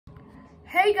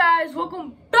Hey guys,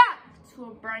 welcome back to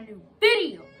a brand new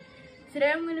video.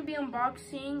 Today I'm going to be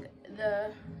unboxing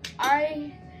the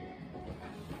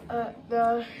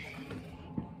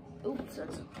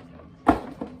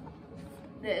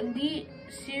Elite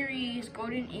Series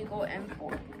Golden Eagle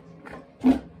M4.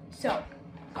 So,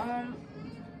 I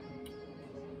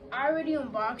already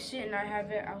unboxed it and I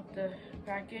have it out the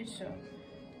package, so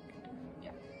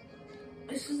yeah.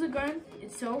 This is the gun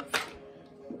itself.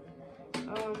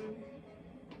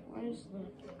 What is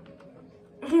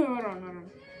the hold on.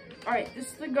 Alright,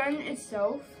 this is the gun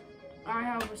itself. I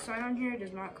have a sight on here, it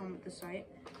does not come with the sight.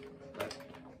 But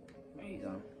there you go.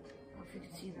 I don't know if you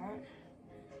can see that.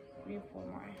 Let me pull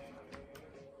mine.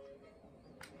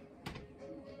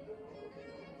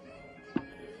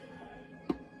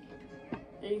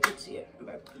 There you can see it.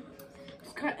 But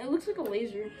it looks like a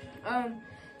laser.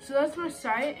 So that's my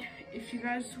sight. If you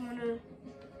guys wanna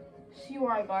see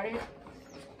where I got it,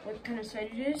 what kind of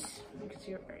sight it is, you can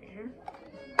see it right here.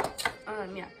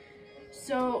 Yeah.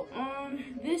 So,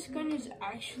 this gun is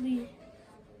actually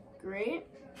great.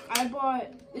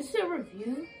 This is a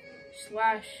review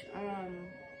slash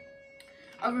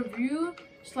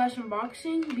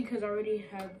unboxing because I already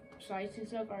have sights and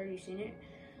stuff. I already seen it.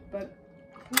 But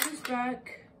put this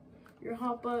back, your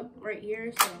hop up right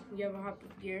here. So you have a hop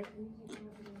up gear.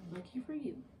 Lucky for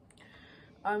you.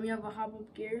 You have a hop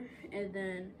up gear, and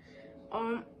then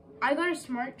I got a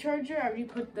smart charger. I already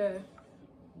put the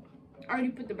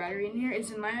battery in here.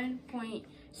 It's a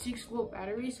 9.6 volt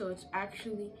battery, so it's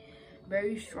actually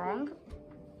very strong.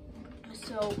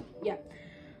 So yeah,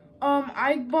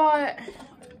 I bought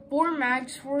 4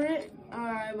 mags for it.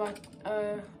 I bought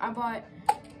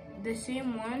the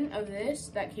same one of this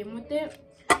that came with it.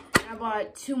 I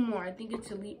bought 2 more. I think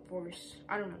it's Elite Force.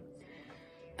 I don't know.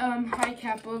 High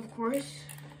Kappa, of course.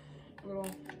 Little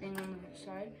thing on the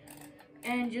side.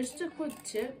 And just a quick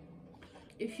tip,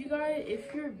 if your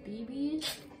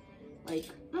BBs,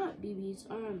 like, not BBs,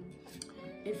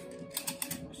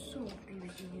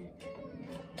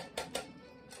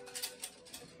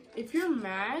 if your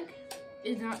mag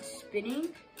is not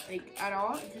spinning, like, at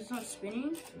all, if it's not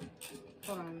spinning,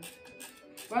 hold on.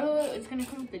 By the way, it's gonna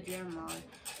come with the jam rod.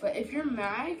 But if your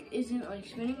mag isn't, like,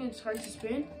 spinning and it's hard to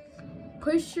spin,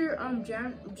 push your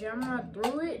jam rod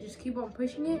through it, just keep on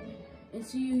pushing it, and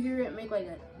see you hear it make like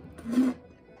a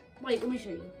wait, let me show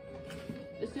you.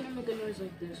 It's gonna make a noise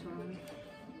like this, Give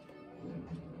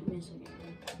me a second.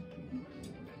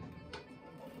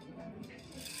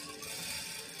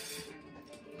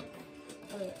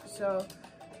 Okay, so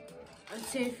let's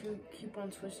say if you keep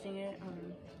on twisting it,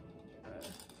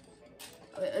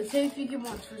 let's say if you keep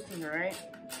on twisting it, right?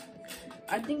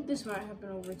 I think this might happen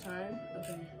over time.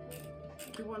 Okay.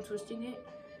 Keep on twisting it.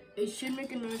 It should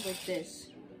make a noise like this.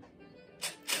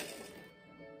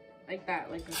 Like that,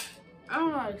 I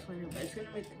don't know how to explain it, but it's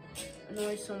gonna make a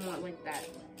noise somewhat like that.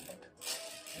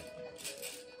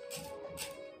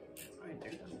 Alright,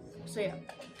 there you go. So yeah.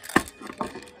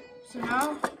 So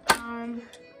now, I'm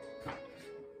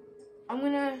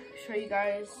gonna show you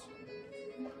guys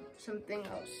something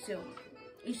else. So,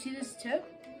 you see this tip?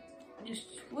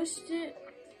 Just twist it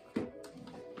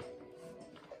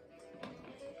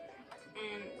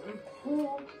and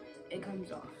pull, it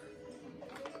comes off.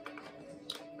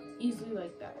 Easily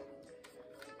like that.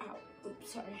 Ow,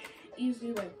 oops, sorry.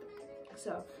 Easily like that.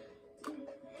 So,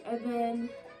 and then,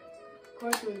 of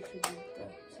course, we should do the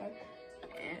side.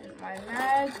 And my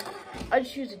mag, I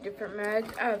just use a different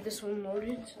mag. I have this one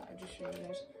loaded, so I'll just show you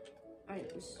guys. Alright,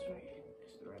 this is right.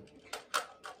 This is the right.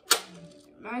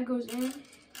 Mag goes in,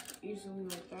 easily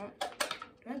like that.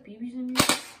 Do I have BBs in here?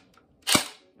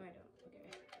 No, I don't.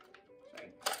 Okay.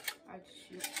 Sorry. I just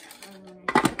shoot.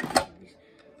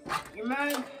 Your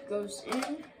mag goes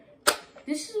in.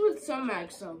 This is with some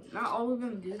mags, so not all of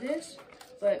them do this,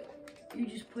 but you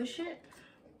just push it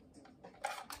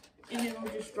and it will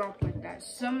just drop like that.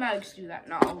 Some mags do that,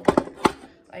 not all of them.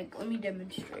 Like, let me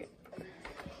demonstrate.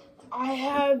 I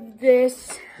have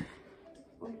this.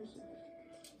 What is it?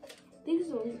 I think it's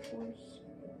Elite Force.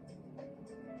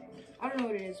 I don't know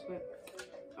what it is, but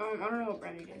I don't know what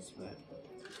brand it is, but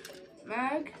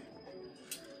mag.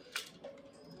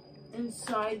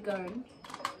 Inside gun.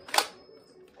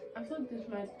 I feel like this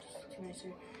mag is too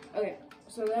nicer. Okay,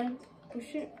 so then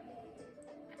push it.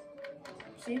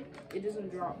 See, it doesn't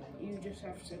drop. You just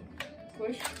have to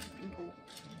push and pull.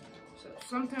 So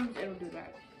sometimes it'll do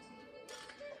that.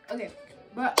 Okay,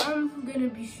 but I'm gonna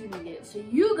be shooting it so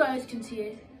you guys can see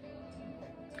it,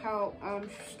 how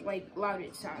like loud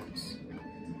it sounds.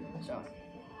 So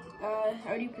I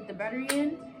already put the battery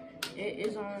in. It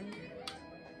is on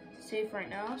safe right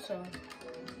now, so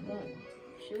won't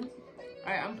shoot.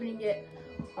 Alright, I'm putting it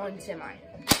on semi.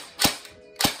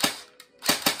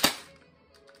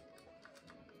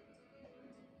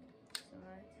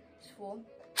 It's full.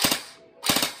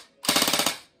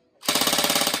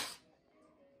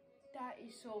 That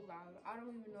is so loud. I don't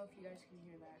even know if you guys can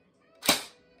hear that.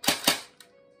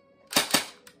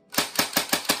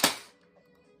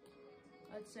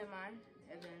 That's semi,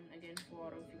 and then again full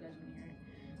auto if you guys can hear it.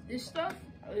 This stuff,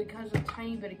 it has a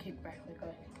tiny bit of kickback, like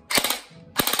a.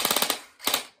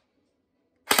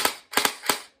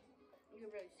 You can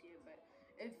barely see it, but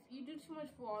if you do too much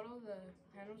full auto, the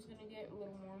handle's gonna get a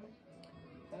little warm.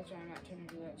 That's why I'm not trying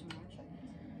to do that too much.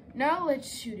 Now let's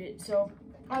shoot it. So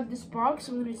I have this box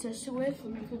I'm gonna test it with.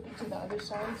 Let me flip it to the other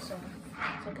side. So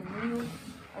it's like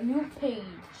a new page.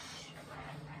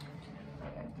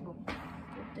 Okay, boom.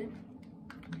 Flipped it.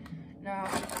 Now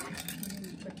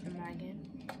put the mag in.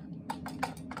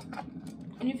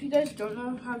 And if you guys don't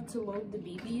know how to load the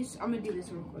BBs, I'm gonna do this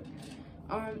real quick.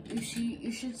 You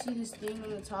should see this thing on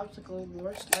the top. It's like a little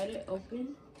door. Slide it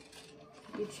open.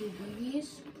 Get your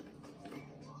BBs,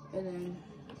 and then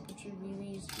put your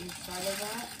BBs inside of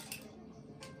that.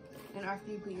 And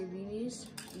after you put your BBs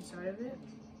inside of it,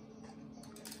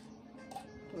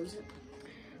 close it.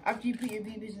 After you put your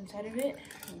BBs inside of it,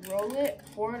 roll it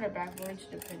forward or backwards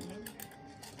depending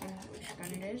on which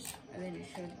gun it is, and then it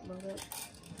should load up.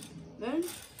 Then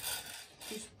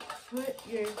just put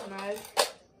your knife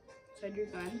inside your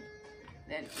gun.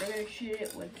 Then we're gonna shoot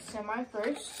it with semi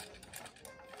first.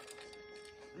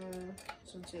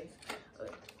 So safe.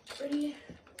 Okay, ready?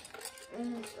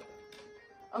 And let's go.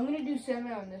 I'm gonna do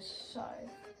semi on this side.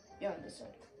 Yeah, on this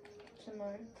side. Semi.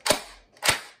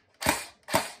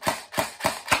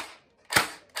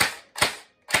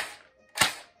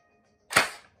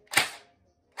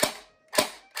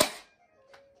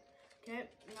 Okay,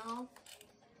 now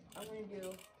I'm gonna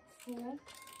do full on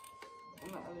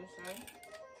the other side.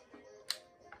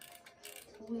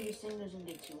 Hopefully this thing doesn't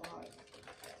get too hot.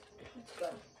 Let's go.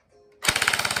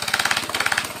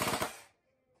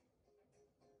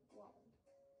 Wow.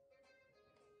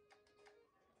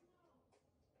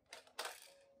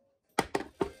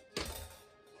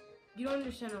 You don't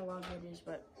understand how loud that is,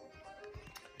 but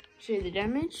show you the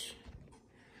damage.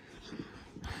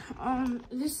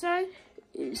 This side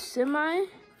is semi.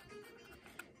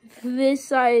 This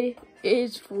side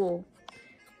is full.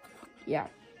 Yeah.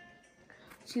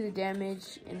 See the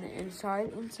damage in the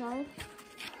inside.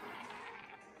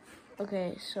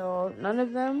 Okay, so none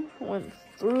of them went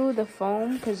through the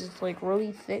foam because it's like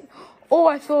really thick. Oh,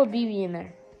 I feel a BB in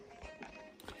there.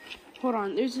 Hold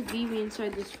on, there's a BB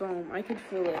inside this foam. I could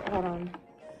feel it. Hold on.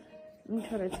 Let me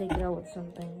try to take it out with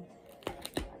something.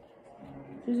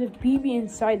 There's a BB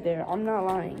inside there. I'm not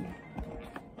lying.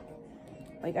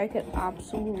 Like, I could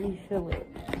absolutely feel it.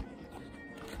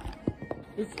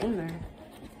 It's in there.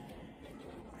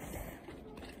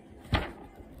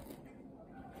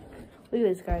 Look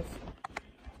at this, guys.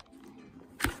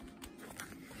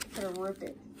 Gotta rip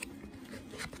it.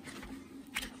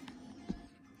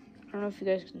 I don't know if you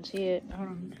guys can see it. Hold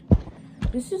on.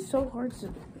 This is so hard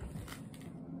to...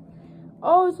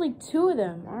 Oh, it's like 2 of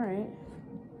them. Alright.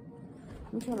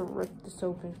 I'm trying to rip this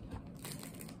open.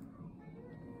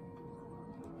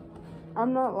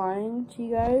 I'm not lying to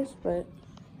you guys, but...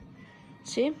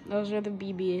 See? Those are the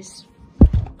BBs.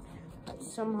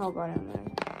 Somehow got in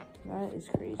there. That is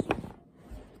crazy.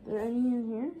 Are there any in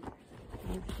here?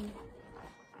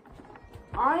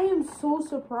 I am so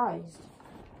surprised.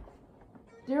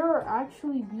 There are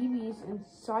actually BBs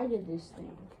inside of this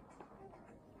thing.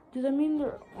 Does that mean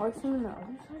there are some on the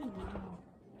other side? No.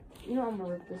 You know I'm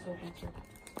gonna rip this open too.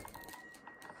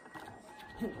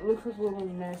 It looks like a little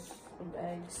nest of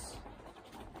eggs.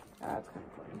 That's kind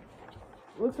of funny.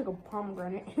 It looks like a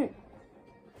pomegranate.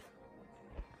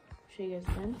 Show you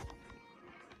guys again.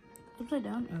 Upside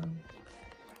down.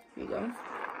 Here you go.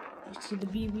 You see the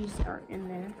BBs are in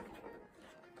there.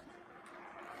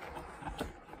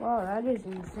 Wow, that is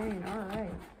insane.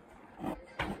 Alright.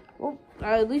 Well,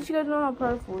 at least you guys know how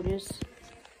powerful it is.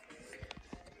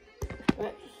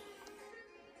 But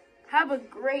have a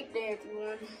great day,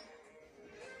 everyone.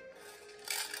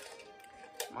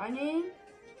 My name,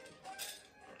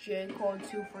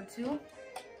 JCole242,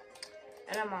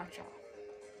 and I'm out, y'all.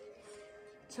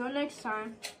 Till next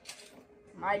time,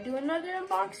 might do another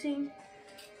unboxing.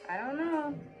 I don't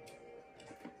know.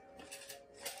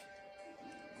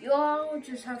 You all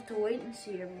just have to wait and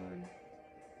see, everyone.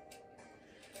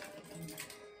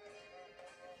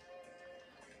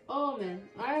 Oh man,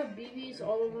 I have BBs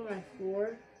all over my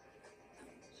floor.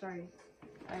 Sorry,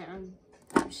 I'm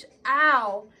just,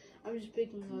 ow! I'm just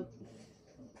picking up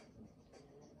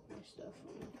my stuff.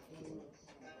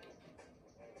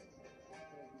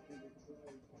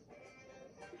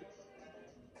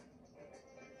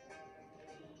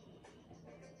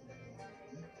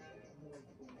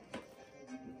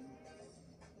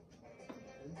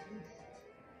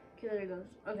 Okay, there it goes.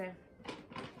 Okay.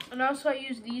 And also I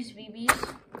use these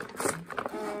BBs.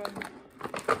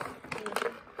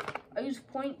 I use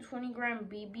 0.20 gram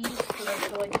BBs because I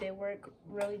feel like they work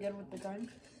really good with the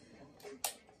gun.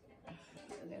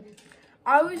 Okay.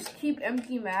 I always keep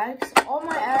empty mags. All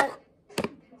my I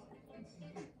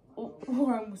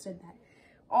almost said that.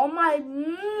 All my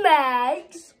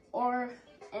mags are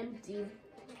empty.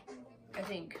 I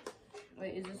think.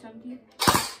 Wait, is this empty?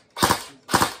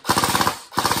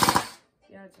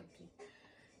 Yeah, it's empty.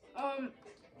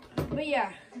 But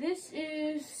yeah, this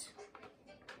is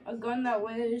a gun that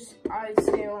weighs, I'd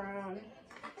say, around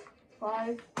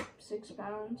 5-6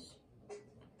 pounds.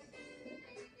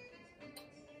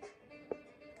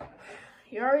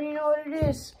 You already know what it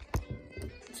is.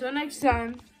 Until next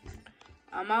time,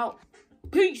 I'm out.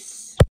 Peace.